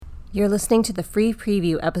You're listening to the free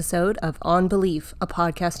preview episode of On Belief, a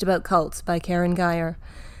podcast about cults by Karen Geyer.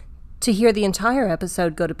 To hear the entire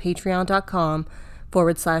episode, go to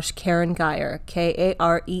patreon.com/Karen Geyer,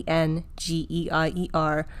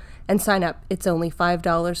 KarenGeier, and sign up. It's only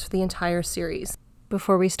 $5 for the entire series.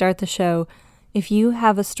 Before we start the show, if you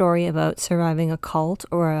have a story about surviving a cult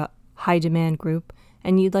or a high-demand group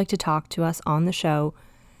and you'd like to talk to us on the show,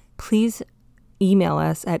 please email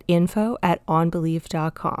us at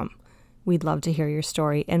info@onbelief.com. We'd love to hear your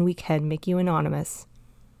story, and we can make you anonymous.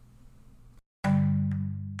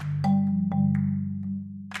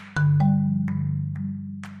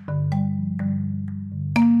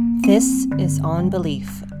 This is On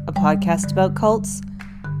Belief, a podcast about cults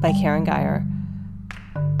by Karen Geyer.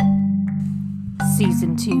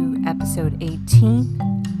 Season 2, Episode 18,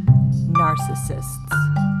 Narcissists.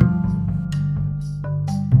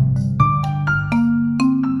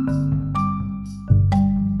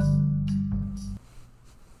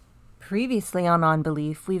 Previously on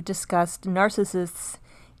Belief, we've discussed narcissists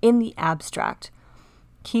in the abstract.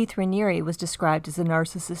 Keith Raniere was described as a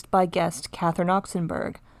narcissist by guest Catherine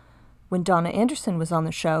Oxenberg. When Donna Anderson was on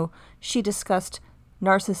the show, she discussed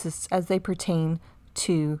narcissists as they pertain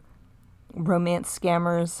to romance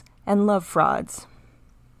scammers and love frauds.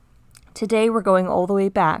 Today we're going all the way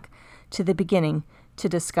back to the beginning to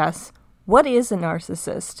discuss what is a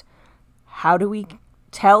narcissist, how do we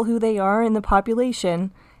tell who they are in the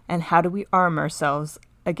population, and how do we arm ourselves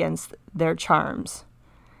against their charms?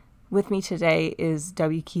 With me today is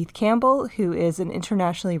W. Keith Campbell, who is an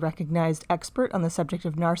internationally recognized expert on the subject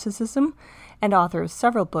of narcissism and author of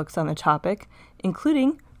several books on the topic,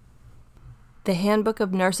 including The Handbook of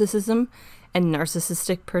Narcissism and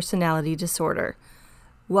Narcissistic Personality Disorder.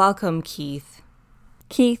 Welcome, Keith.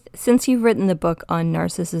 Keith, since you've written the book on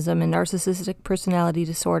narcissism and narcissistic personality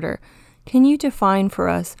disorder, can you define for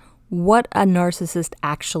us what a narcissist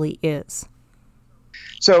actually is?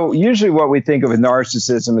 So usually what we think of with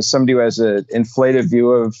narcissism is somebody who has an inflated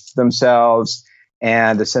view of themselves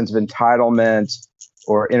and a sense of entitlement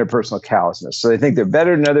or interpersonal callousness. So they think they're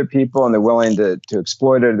better than other people and they're willing to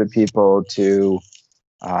exploit other people to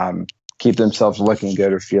keep themselves looking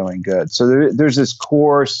good or feeling good. So there's this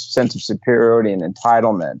core sense of superiority and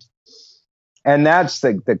entitlement. And that's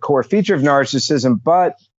the core feature of narcissism,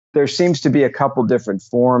 but there seems to be a couple different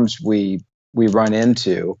forms we run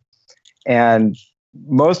into. And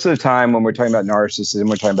most of the time when we're talking about narcissism,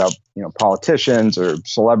 we're talking about, politicians or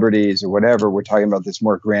celebrities or whatever, we're talking about this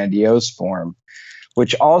more grandiose form,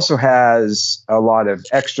 which also has a lot of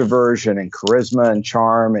extroversion and charisma and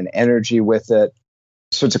charm and energy with it.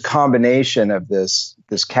 So it's a combination of this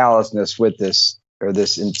callousness with this, or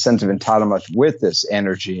this sense of entitlement with this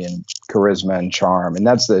energy and charisma and charm. And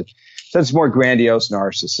that's more grandiose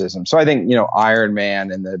narcissism. So I think, Iron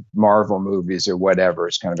Man in the Marvel movies or whatever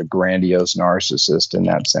is kind of a grandiose narcissist in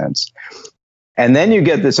that sense. And then you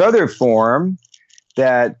get this other form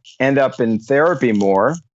that end up in therapy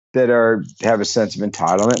more, that have a sense of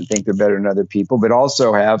entitlement and think they're better than other people, but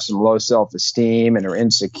also have some low self-esteem and are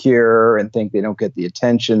insecure and think they don't get the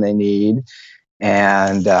attention they need.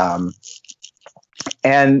 And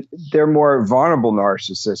they're more vulnerable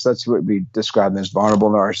narcissists. That's what we describe them as, vulnerable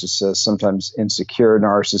narcissists, sometimes insecure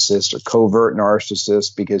narcissists or covert narcissists,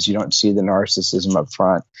 because you don't see the narcissism up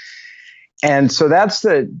front. And so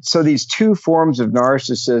so these two forms of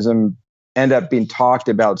narcissism end up being talked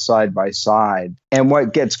about side by side. And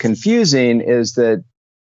what gets confusing is that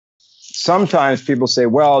sometimes people say,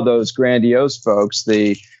 well, those grandiose folks,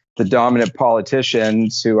 the dominant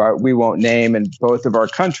politicians who we won't name in both of our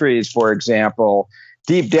countries, for example,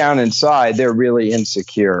 deep down inside, they're really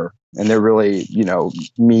insecure and they're really,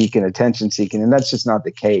 meek and attention seeking. And that's just not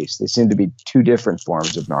the case. They seem to be two different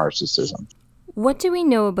forms of narcissism. What do we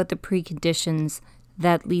know about the preconditions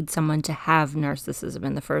that lead someone to have narcissism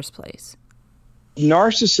in the first place?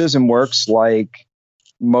 Narcissism works like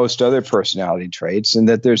most other personality traits, in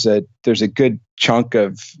that there's a good chunk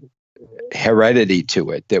of heredity to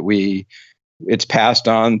it, that it's passed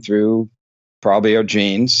on through probably our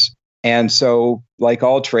genes. And so, like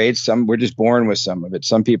all traits, we're just born with some of it.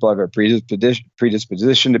 Some people have a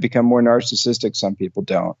predisposition to become more narcissistic, some people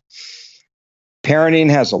don't. Parenting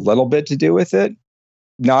has a little bit to do with it,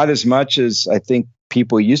 not as much as I think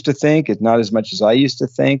people used to think, it's not as much as I used to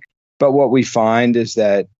think. But what we find is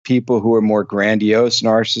that people who are more grandiose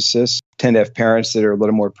narcissists tend to have parents that are a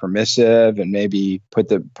little more permissive and maybe put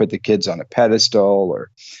the kids on a pedestal, or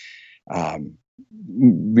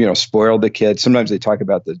spoil the kids. Sometimes they talk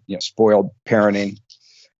about the spoiled parenting.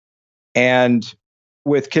 And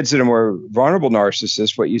with kids that are more vulnerable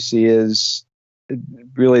narcissists, what you see is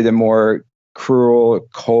really the more cruel,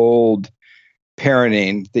 cold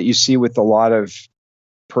parenting that you see with a lot of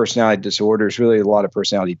personality disorders, really a lot of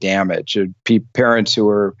personality damage. Parents who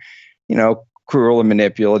are, cruel and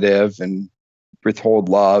manipulative and withhold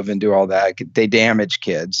love and do all that, they damage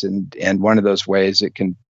kids. And one of those ways it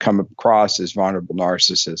can come across as vulnerable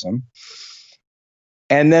narcissism.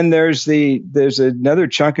 And then there's another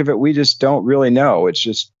chunk of it we just don't really know. It's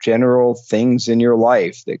just general things in your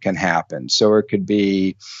life that can happen. So it could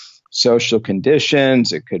be social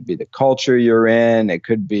conditions, it could be the culture you're in, it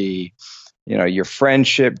could be, your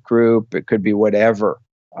friendship group, it could be whatever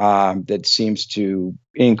that seems to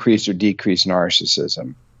increase or decrease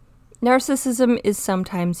narcissism. Narcissism is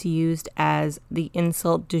sometimes used as the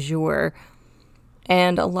insult du jour,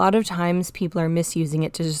 and a lot of times people are misusing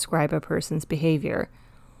it to describe a person's behavior.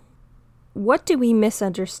 What do we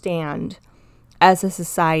misunderstand as a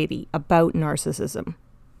society about narcissism?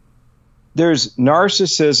 There's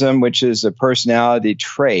narcissism, which is a personality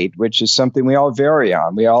trait, which is something we all vary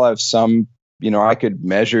on. We all have some, I could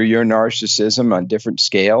measure your narcissism on different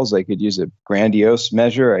scales. I could use a grandiose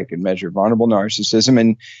measure. I could measure vulnerable narcissism.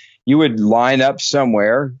 And you would line up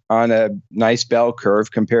somewhere on a nice bell curve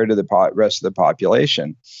compared to the rest of the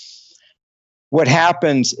population. What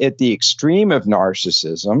happens at the extreme of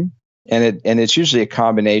narcissism, and it's usually a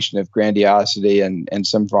combination of grandiosity and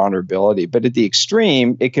some vulnerability, but at the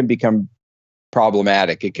extreme, it can become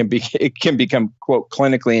problematic. It can become, quote,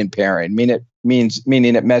 clinically impairing,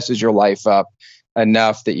 meaning it messes your life up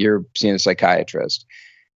enough that you're seeing a psychiatrist.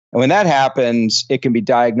 And when that happens, it can be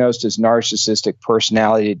diagnosed as narcissistic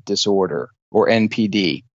personality disorder, or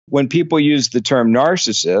NPD. When people use the term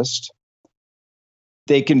narcissist,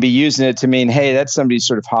 they can be using it to mean, hey, that's somebody's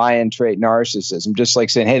sort of high-end trait narcissism, just like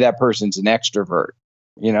saying, hey, that person's an extrovert.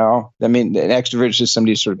 An extrovert is just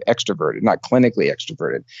somebody who's sort of extroverted, not clinically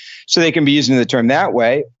extroverted. So they can be using the term that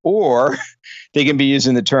way, or they can be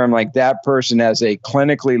using the term like that person has a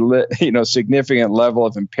clinically, significant level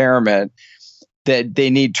of impairment that they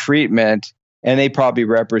need treatment, and they probably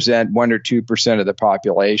represent 1 or 2% of the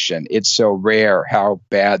population. It's so rare how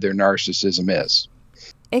bad their narcissism is.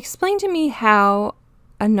 Explain to me how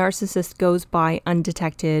a narcissist goes by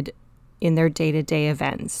undetected in their day-to-day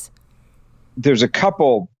events. There's a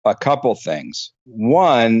couple things.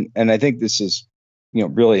 One, and I think this is,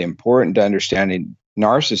 really important to understanding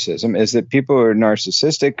narcissism, is that people who are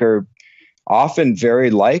narcissistic are often very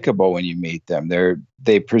likable when you meet them.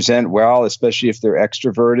 They present well, especially if they're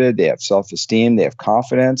extroverted. They have self-esteem. They have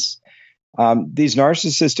confidence. These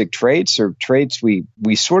narcissistic traits are traits we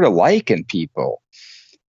sort of like in people.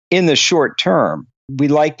 In the short term, we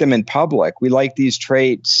like them in public. We like these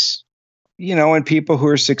traits, in people who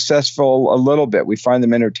are successful a little bit. We find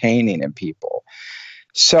them entertaining in people.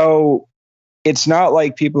 So it's not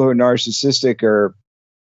like people who are narcissistic are,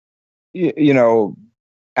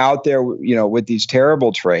 out there, with these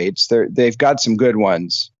terrible traits. They've got some good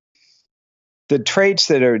ones. The traits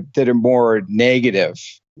that are more negative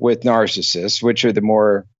with narcissists, which are the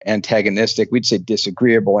more antagonistic, we'd say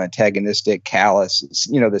disagreeable, antagonistic, callous,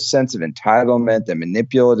 the sense of entitlement, the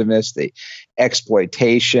manipulativeness, the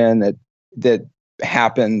exploitation that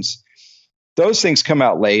happens. Those things come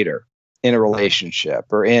out later in a relationship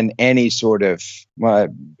or in any sort of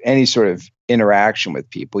interaction with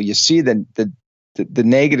people. You see the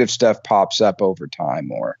negative stuff pops up over time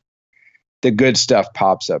more. The good stuff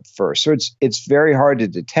pops up first. So it's very hard to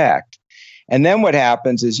detect. And then what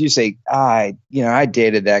happens is you say, I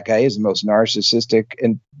dated that guy. He's the most narcissistic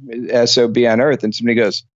and SOB on earth. And somebody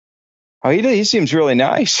goes, oh, he seems really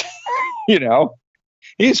nice.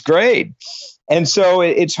 He's great. And so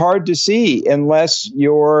it's hard to see unless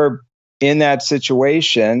you're in that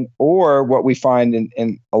situation, or what we find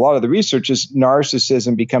in a lot of the research is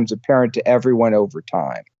narcissism becomes apparent to everyone over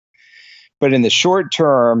time. But in the short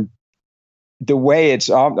term, the way it's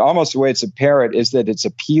apparent is that it's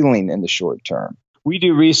appealing in the short term. We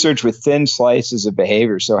do research with thin slices of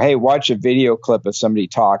behavior. So, hey, watch a video clip of somebody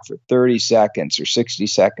talk for 30 seconds or 60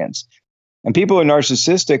 seconds. And people who are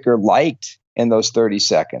narcissistic are liked in those 30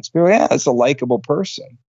 seconds. People, yeah, that's a likable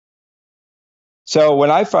person. So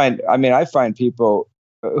when I find people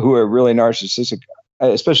who are really narcissistic,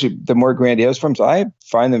 especially the more grandiose forms, I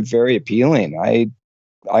find them very appealing.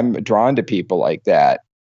 I'm drawn to people like that.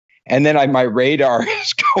 And then my radar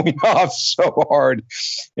is going off so hard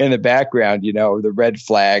in the background, the red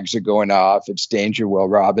flags are going off. It's Danger Will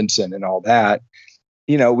Robinson and all that.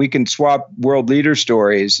 We can swap world leader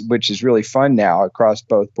stories, which is really fun now across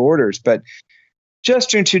both borders. But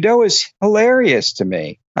Justin Trudeau is hilarious to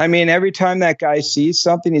me. I mean, every time that guy sees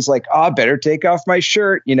something, he's like, oh, I better take off my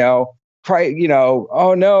shirt.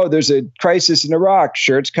 oh no, there's a crisis in Iraq,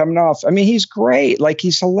 shirt's coming off. I mean, he's great. Like,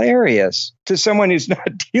 he's hilarious to someone who's not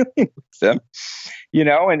dealing with them,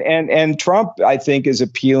 and Trump, I think, is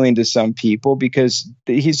appealing to some people because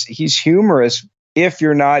he's humorous if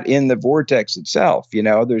you're not in the vortex itself.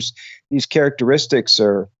 There's these characteristics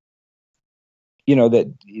are,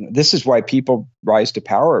 this is why people rise to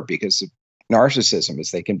power, because of narcissism,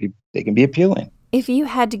 is they can be appealing. If you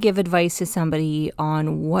had to give advice to somebody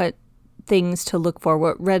on what things to look for,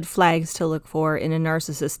 what red flags to look for in a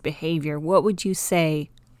narcissist behavior, what would you say?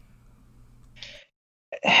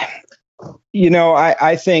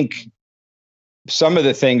 I think some of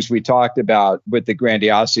the things we talked about with the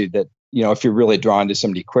grandiosity, that, if you're really drawn to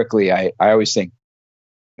somebody quickly, I always think,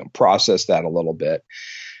 process that a little bit.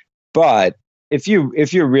 But if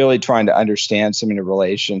you're really trying to understand someone in a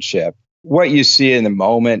relationship, what you see in the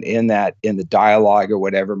moment, in the dialogue or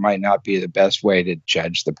whatever, might not be the best way to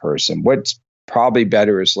judge the person. What's probably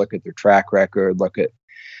better is look at their track record, look at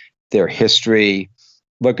their history,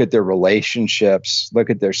 look at their relationships,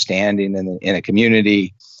 look at their standing in a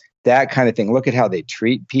community, that kind of thing. Look at how they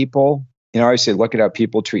treat people. I always say, look at how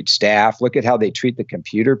people treat staff. Look at how they treat the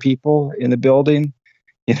computer people in the building.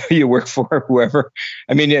 You work for, whoever.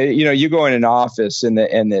 I mean, you go in an office and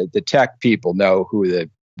the tech people know who the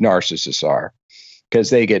narcissists are because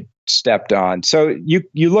they get stepped on. So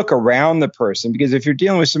you look around the person, because if you're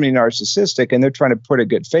dealing with somebody narcissistic and they're trying to put a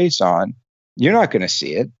good face on, you're not going to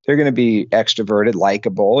see it. They're going to be extroverted,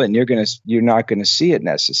 likable, and you're not going to see it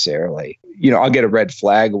necessarily. I'll get a red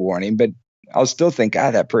flag warning, but I'll still think,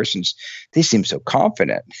 they seem so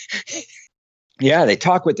confident. Yeah, they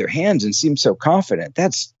talk with their hands and seem so confident.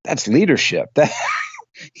 That's leadership. I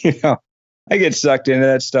get sucked into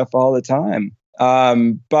that stuff all the time.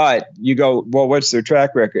 But you go, well, what's their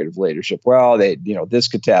track record of leadership? Well, they, this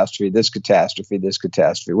catastrophe.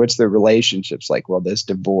 What's their relationships like? Well, this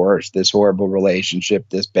divorce, this horrible relationship,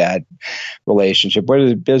 this bad relationship. What is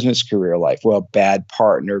their business career like? Well, bad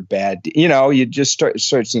partner, you just start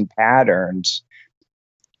seeing patterns.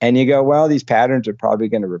 And you go, well, these patterns are probably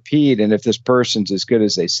going to repeat. And if this person's as good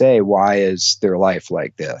as they say, why is their life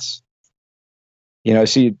like this?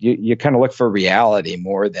 So you kind of look for reality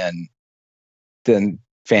more than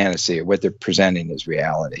fantasy, or what they're presenting as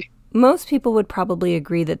reality. Most people would probably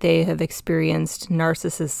agree that they have experienced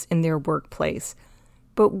narcissists in their workplace.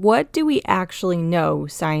 But what do we actually know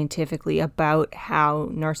scientifically about how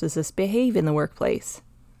narcissists behave in the workplace?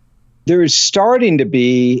 There is starting to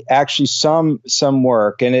be actually some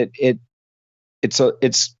work, and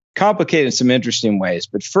it's complicated in some interesting ways.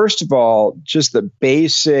 But first of all, just the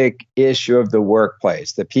basic issue of the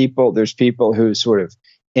workplace. There's people who sort of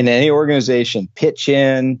in any organization pitch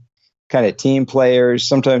in, kind of team players.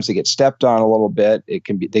 Sometimes they get stepped on a little bit. They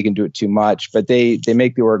can do it too much, but they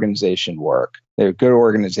make the organization work. They're good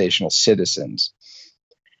organizational citizens.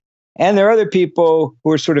 And there are other people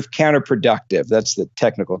who are sort of counterproductive. That's the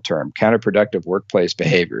technical term, counterproductive workplace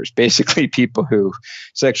behaviors. Basically, people who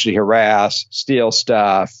sexually harass, steal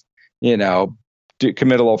stuff, commit a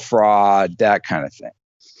little fraud, that kind of thing.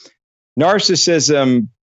 Narcissism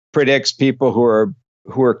predicts people who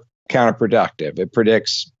are counterproductive. It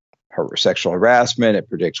predicts sexual harassment. It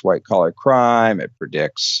predicts white-collar crime. It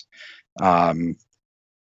predicts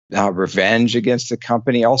revenge against the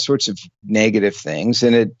company, all sorts of negative things.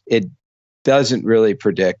 And it doesn't really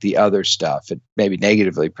predict the other stuff. It maybe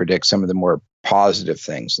negatively predicts some of the more positive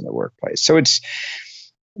things in the workplace. So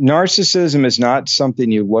narcissism is not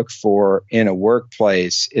something you look for in a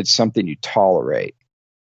workplace. It's something you tolerate.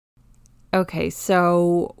 Okay,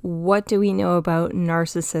 so what do we know about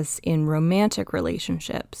narcissists in romantic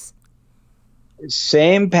relationships?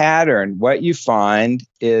 Same pattern. What you find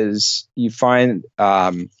is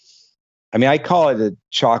I call it a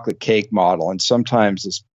chocolate cake model, and sometimes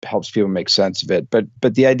this helps people make sense of it. But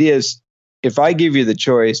the idea is, if I give you the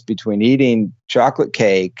choice between eating chocolate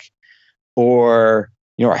cake or,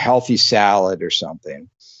 a healthy salad or something,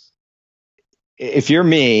 if you're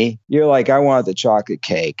me, you're like, I want the chocolate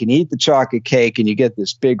cake, and you eat the chocolate cake and you get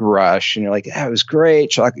this big rush and you're like, that was great,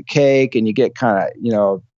 chocolate cake. And you get kind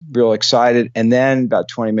of, real excited. And then about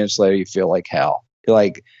 20 minutes later, you feel like hell. You're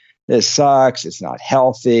like, this sucks. It's not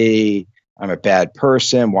healthy. I'm a bad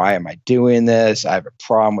person. Why am I doing this? I have a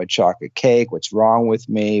problem with chocolate cake. What's wrong with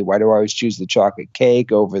me? Why do I always choose the chocolate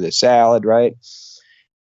cake over the salad, right?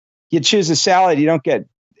 You choose the salad, you don't get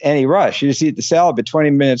any rush. You just eat the salad, but 20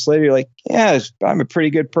 minutes later, you're like, yeah, I'm a pretty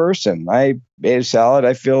good person. I ate a salad.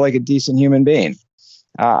 I feel like a decent human being.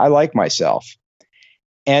 I like myself.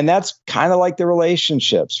 And that's kind of like the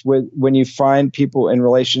relationships. When you find people in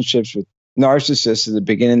relationships with narcissists at the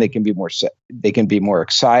beginning, they can be more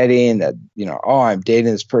exciting. That, oh, I'm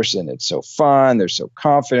dating this person. It's so fun. They're so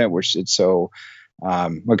confident. It's so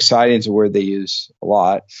exciting is a word they use a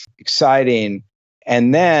lot. Exciting.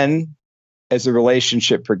 And then as the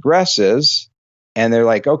relationship progresses and they're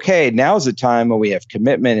like, okay, now's the time when we have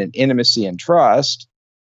commitment and intimacy and trust,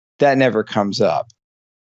 that never comes up.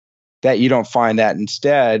 That you don't find that.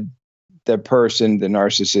 Instead, the person, the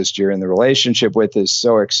narcissist you're in the relationship with is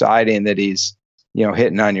so exciting that he's,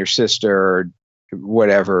 hitting on your sister or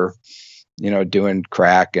whatever, doing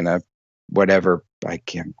crack and a whatever.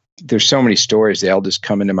 There's so many stories. They all just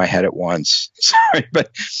come into my head at once. Sorry,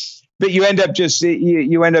 but you end up just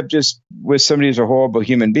with somebody who's a horrible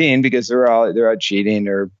human being because they're out cheating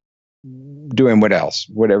or doing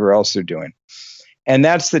whatever else they're doing. And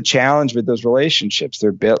that's the challenge with those relationships.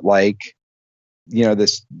 They're a bit like,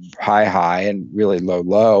 this high and really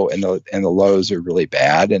low, and the lows are really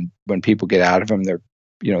bad. And when people get out of them, they're,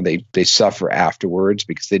 they suffer afterwards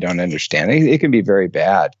because they don't understand. It can be very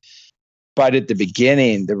bad. But at the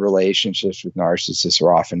beginning, the relationships with narcissists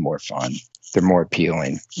are often more fun. They're more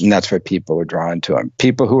appealing. And that's why people are drawn to them.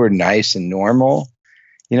 People who are nice and normal,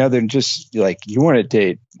 they're just like, you want to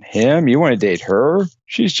date him? You want to date her?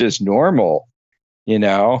 She's just normal.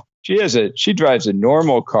 She drives a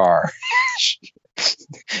normal car.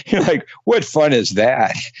 You're like, what fun is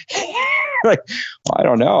that? Like, well, I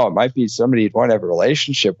don't know. It might be somebody you'd want to have a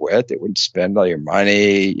relationship with. It wouldn't spend all your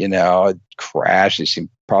money, crash. They seem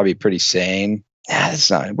probably pretty sane.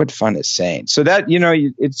 That's not what fun is sane. So that,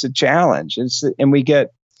 it's a challenge. And we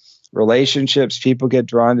get relationships, people get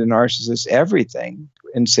drawn to narcissists, everything.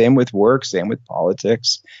 And same with work, same with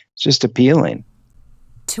politics. It's just appealing.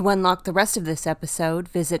 To unlock the rest of this episode,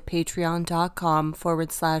 visit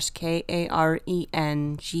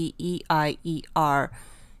patreon.com/KARENGEIER.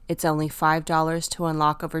 It's only $5 to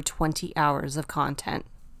unlock over 20 hours of content.